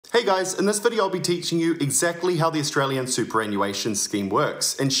Hey guys, in this video I'll be teaching you exactly how the Australian superannuation scheme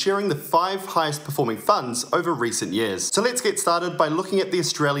works and sharing the 5 highest performing funds over recent years. So let's get started by looking at the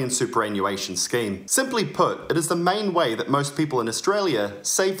Australian superannuation scheme. Simply put, it is the main way that most people in Australia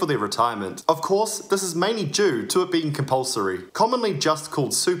save for their retirement. Of course, this is mainly due to it being compulsory. Commonly just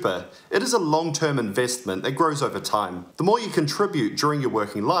called super, it is a long-term investment that grows over time. The more you contribute during your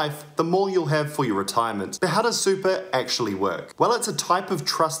working life, the more you'll have for your retirement. But how does super actually work? Well, it's a type of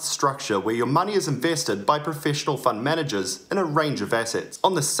trust structure where your money is invested by professional fund managers in a range of assets.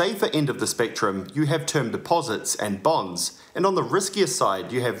 On the safer end of the spectrum, you have term deposits and bonds, and on the riskier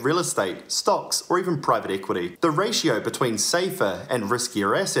side, you have real estate, stocks, or even private equity. The ratio between safer and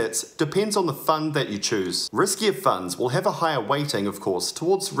riskier assets depends on the fund that you choose. Riskier funds will have a higher weighting, of course,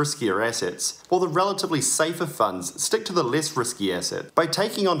 towards riskier assets, while the relatively safer funds stick to the less risky asset. By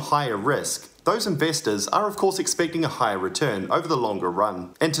taking on higher risk, those investors are of course expecting a higher return over the longer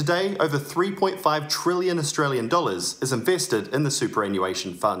run. And today, over 3.5 trillion Australian dollars is invested in the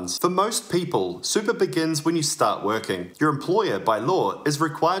superannuation funds. For most people, super begins when you start working. Your employer, by law, is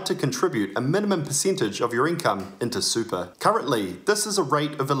required to contribute a minimum percentage of your income into super. Currently, this is a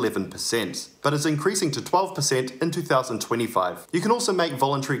rate of 11%, but is increasing to 12% in 2025. You can also make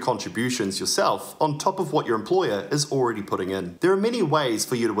voluntary contributions yourself on top of what your employer is already putting in. There are many ways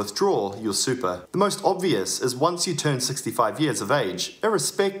for you to withdraw your super. The most obvious is once you turn 65 years of age,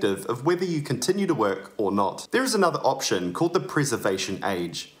 irrespective of whether you continue to work or not. There is another option called the preservation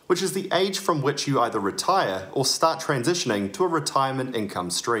age, which is the age from which you either retire or start transitioning to a retirement income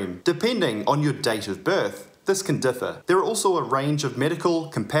stream. Depending on your date of birth, this can differ. There are also a range of medical,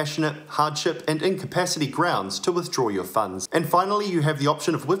 compassionate, hardship, and incapacity grounds to withdraw your funds. And finally, you have the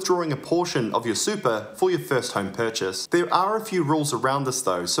option of withdrawing a portion of your super for your first home purchase. There are a few rules around this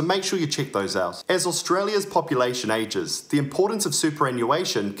though, so make sure you check those out. As Australia's population ages, the importance of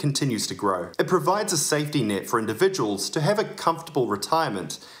superannuation continues to grow. It provides a safety net for individuals to have a comfortable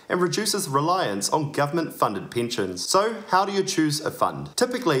retirement and reduces reliance on government-funded pensions. So, how do you choose a fund?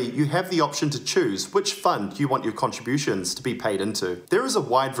 Typically, you have the option to choose which fund you want your contributions to be paid into. There is a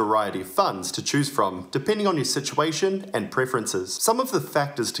wide variety of funds to choose from, depending on your situation and preferences. Some of the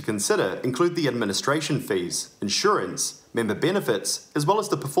factors to consider include the administration fees, insurance, member benefits, as well as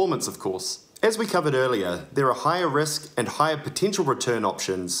the performance, of course. As we covered earlier, there are higher risk and higher potential return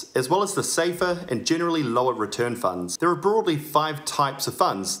options, as well as the safer and generally lower return funds. There are broadly 5 types of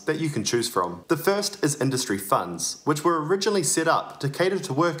funds that you can choose from. The first is industry funds, which were originally set up to cater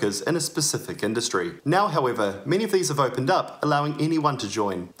to workers in a specific industry. Now, however, many of these have opened up, allowing anyone to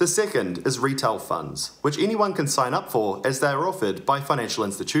join. The second is retail funds, which anyone can sign up for as they are offered by financial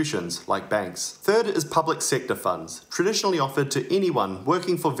institutions like banks. Third is public sector funds, traditionally offered to anyone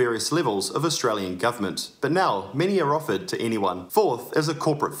working for various levels of Australian government, but now many are offered to anyone. Fourth is a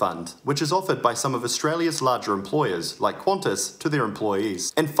corporate fund, which is offered by some of Australia's larger employers, like Qantas, to their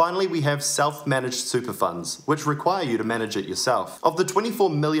employees. And finally, we have self-managed super funds, which require you to manage it yourself. Of the 24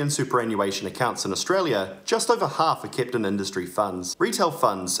 million superannuation accounts in Australia, just over half are kept in industry funds. Retail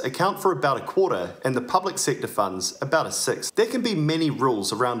funds account for about a quarter, and the public sector funds about a sixth. There can be many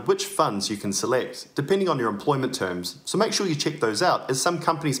rules around which funds you can select, depending on your employment terms, so make sure you check those out, as some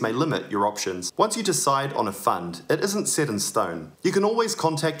companies may limit your options. Once you decide on a fund, it isn't set in stone. You can always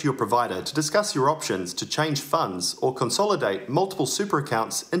contact your provider to discuss your options to change funds or consolidate multiple super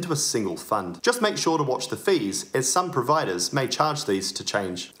accounts into a single fund. Just make sure to watch the fees, as some providers may charge these to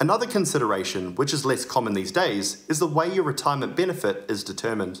change. Another consideration, which is less common these days, is the way your retirement benefit is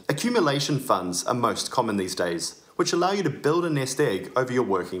determined. Accumulation funds are most common these days, which allow you to build a nest egg over your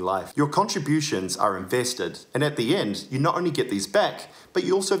working life. Your contributions are invested, and at the end, you not only get these back, but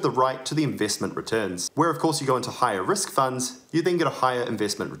you also have the right to the investment returns. Where of course you go into higher risk funds, you then get a higher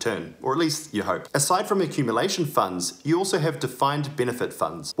investment return, or at least you hope. Aside from accumulation funds, you also have defined benefit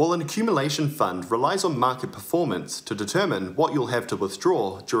funds. While an accumulation fund relies on market performance to determine what you'll have to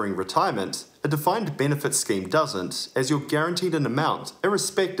withdraw during retirement, a defined benefit scheme doesn't, as you're guaranteed an amount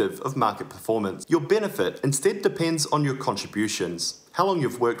irrespective of market performance. Your benefit instead depends on your contributions, how long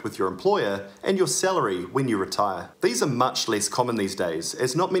you've worked with your employer, and your salary when you retire. These are much less common these days,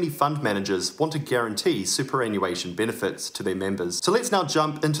 as not many fund managers want to guarantee superannuation benefits to their members. So let's now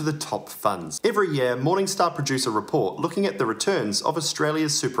jump into the top funds. Every year, Morningstar produce a report looking at the returns of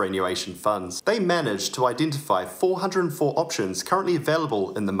Australia's superannuation funds. They managed to identify 404 options currently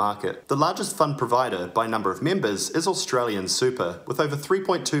available in the market. The largest fund provider by number of members is Australian Super, with over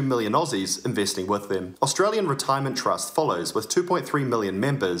 3.2 million Aussies investing with them. Australian Retirement Trust follows with 2.3 3 million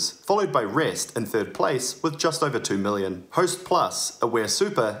members, followed by Rest in third place with just over 2 million. Host Plus, Aware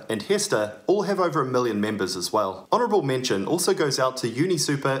Super, and Hester all have over 1 million members as well. Honourable mention also goes out to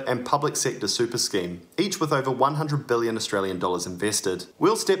UniSuper and Public Sector Super Scheme, each with over 100 billion Australian dollars invested.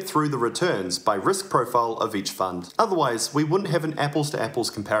 We'll step through the returns by risk profile of each fund. Otherwise, we wouldn't have an apples to apples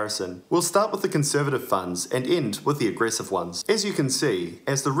comparison. We'll start with the conservative funds and end with the aggressive ones. As you can see,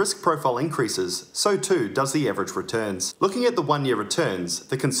 as the risk profile increases, so too does the average returns. Looking at the 1-year returns,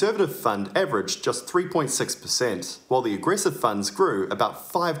 the conservative fund averaged just 3.6%, while the aggressive funds grew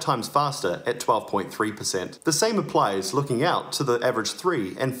about 5 times faster at 12.3%. The same applies looking out to the average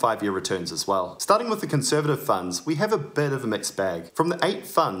 3 and 5-year returns as well. Starting with the conservative funds, we have a bit of a mixed bag. From the 8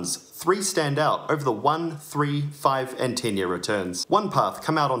 funds, 3 stand out over the 1, 3, 5 and 10-year returns. OnePath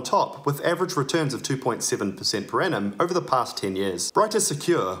come out on top with average returns of 2.7% per annum over the past 10 years. Brighter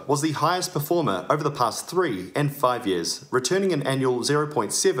Secure was the highest performer over the past 3 and 5 years, returning an annual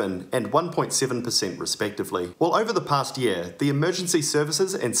 0.7 and 1.7% respectively. While over the past year, the Emergency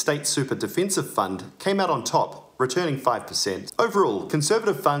Services and State Super Defensive Fund came out on top, returning 5%. Overall,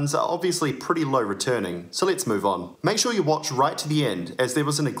 conservative funds are obviously pretty low returning, so let's move on. Make sure you watch right to the end, as there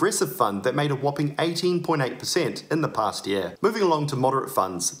was an aggressive fund that made a whopping 18.8% in the past year. Moving along to moderate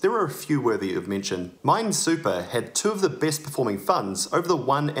funds, there are a few worthy of mention. Mine Super had 2 of the best performing funds over the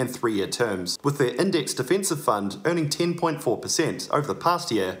 1 and 3 year terms, with their Index Defensive Fund earning 10.4% over the past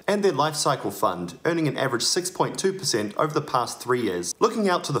year, and their Life Cycle Fund earning an average 6.2% over the past 3 years. Looking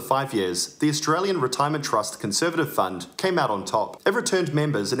out to the 5 years, the Australian Retirement Trust Conservative Fund came out on top. It returned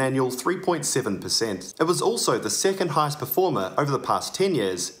members an annual 3.7%. It was also the second highest performer over the past 10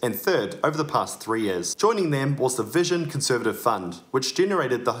 years and third over the past 3 years. Joining them was the Vision Conservative Fund, which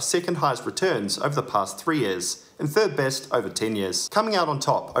generated the second highest returns over the past 3 years and third best over 10 years. Coming out on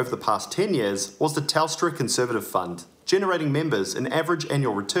top over the past 10 years was the Telstra Conservative Fund, generating members an average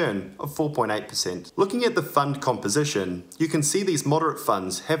annual return of 4.8%. Looking at the fund composition, you can see these moderate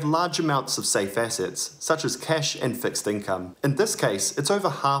funds have large amounts of safe assets, such as cash and fixed income. In this case, it's over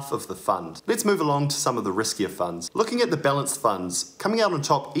half of the fund. Let's move along to some of the riskier funds. Looking at the balanced funds, coming out on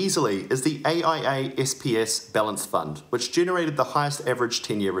top easily is the AIA SPS Balanced Fund, which generated the highest average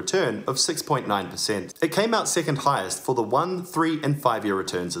 10-year return of 6.9%. It came out second highest for the 1, 3 and 5-year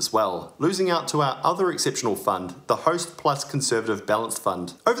returns as well, losing out to our other exceptional fund, the Host Plus Conservative Balanced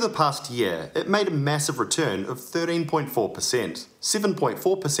Fund. Over the past year, it made a massive return of 13.4%,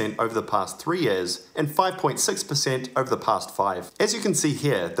 7.4% over the past 3 years, and 5.6% over the past 5. As you can see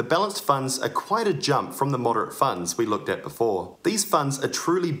here, the balanced funds are quite a jump from the moderate funds we looked at before. These funds are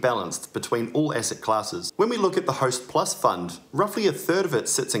truly balanced between all asset classes. When we look at the Host Plus Fund, roughly a third of it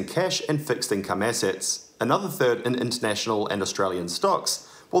sits in cash and fixed income assets, another third in international and Australian stocks,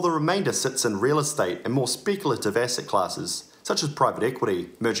 while the remainder sits in real estate and more speculative asset classes, such as private equity,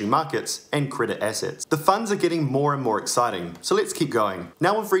 emerging markets, and credit assets. The funds are getting more and more exciting, so let's keep going.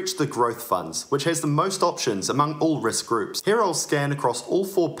 Now we've reached the growth funds, which has the most options among all risk groups. Here I'll scan across all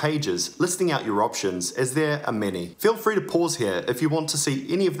 4 pages, listing out your options, as there are many. Feel free to pause here if you want to see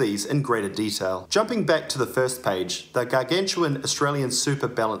any of these in greater detail. Jumping back to the first page, the gargantuan Australian Super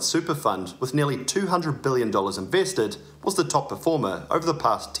Balanced Super Fund, with nearly $200 billion invested, was the top performer over the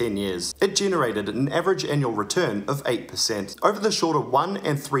past 10 years. It generated an average annual return of 8%. Over the shorter 1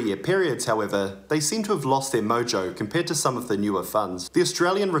 and 3 year periods, however, they seem to have lost their mojo compared to some of the newer funds. The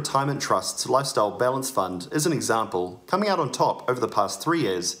Australian Retirement Trust's Lifestyle Balance Fund is an example, coming out on top over the past 3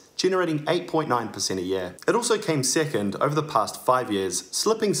 years, generating 8.9% a year. It also came second over the past 5 years,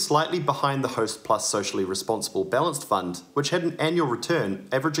 slipping slightly behind the Host Plus Socially Responsible Balanced Fund, which had an annual return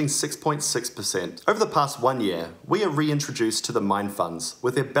averaging 6.6%. Over the past 1 year, we are reintroduced to the Mine funds,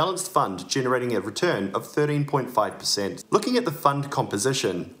 with their balanced fund generating a return of 13.5%. Looking at the fund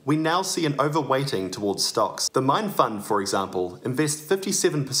composition, we now see an overweighting towards stocks. The Mine fund, for example, invests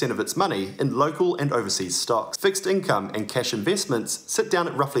 57% of its money in local and overseas stocks. Fixed income and cash investments sit down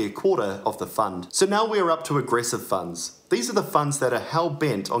at roughly a quarter of the fund. So now we are up to aggressive funds. These are the funds that are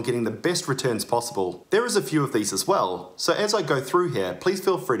hell-bent on getting the best returns possible. There is a few of these as well, so as I go through here, please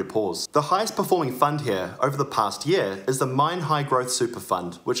feel free to pause. The highest performing fund here over the past year is the Mine High Growth Super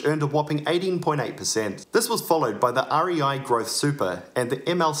Fund, which earned a whopping 18.8%. This was followed by the REI Growth Super and the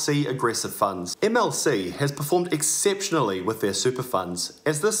MLC Aggressive Funds. MLC has performed exceptionally with their super funds,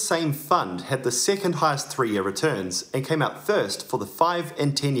 as this same fund had the second highest 3-year returns and came out first for the 5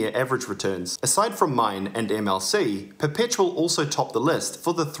 and 10-year 10-year average returns. Aside from mine and MLC, Perpetual also topped the list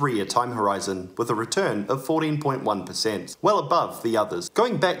for the 3-year time horizon with a return of 14.1%, well above the others.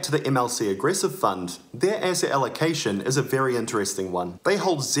 Going back to the MLC Aggressive Fund, their asset allocation is a very interesting one. They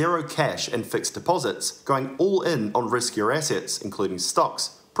hold zero cash and fixed deposits, going all in on riskier assets, including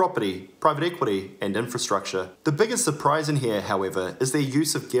stocks, property, private equity, and infrastructure. The biggest surprise in here, however, is their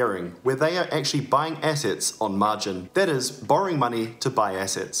use of gearing, where they are actually buying assets on margin. That is, borrowing money to buy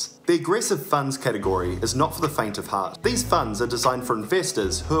assets. The aggressive funds category is not for the faint of heart. These funds are designed for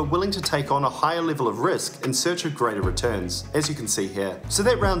investors who are willing to take on a higher level of risk in search of greater returns, as you can see here. So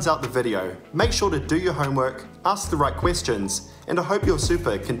that rounds out the video. Make sure to do your homework, ask the right questions, and I hope your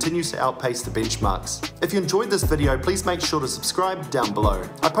super continues to outpace the benchmarks. If you enjoyed this video, please make sure to subscribe down below.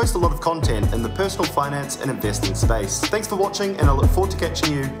 I post a lot of content in the personal finance and investing space. Thanks for watching, and I look forward to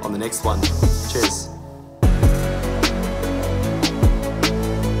catching you on the next one. Cheers.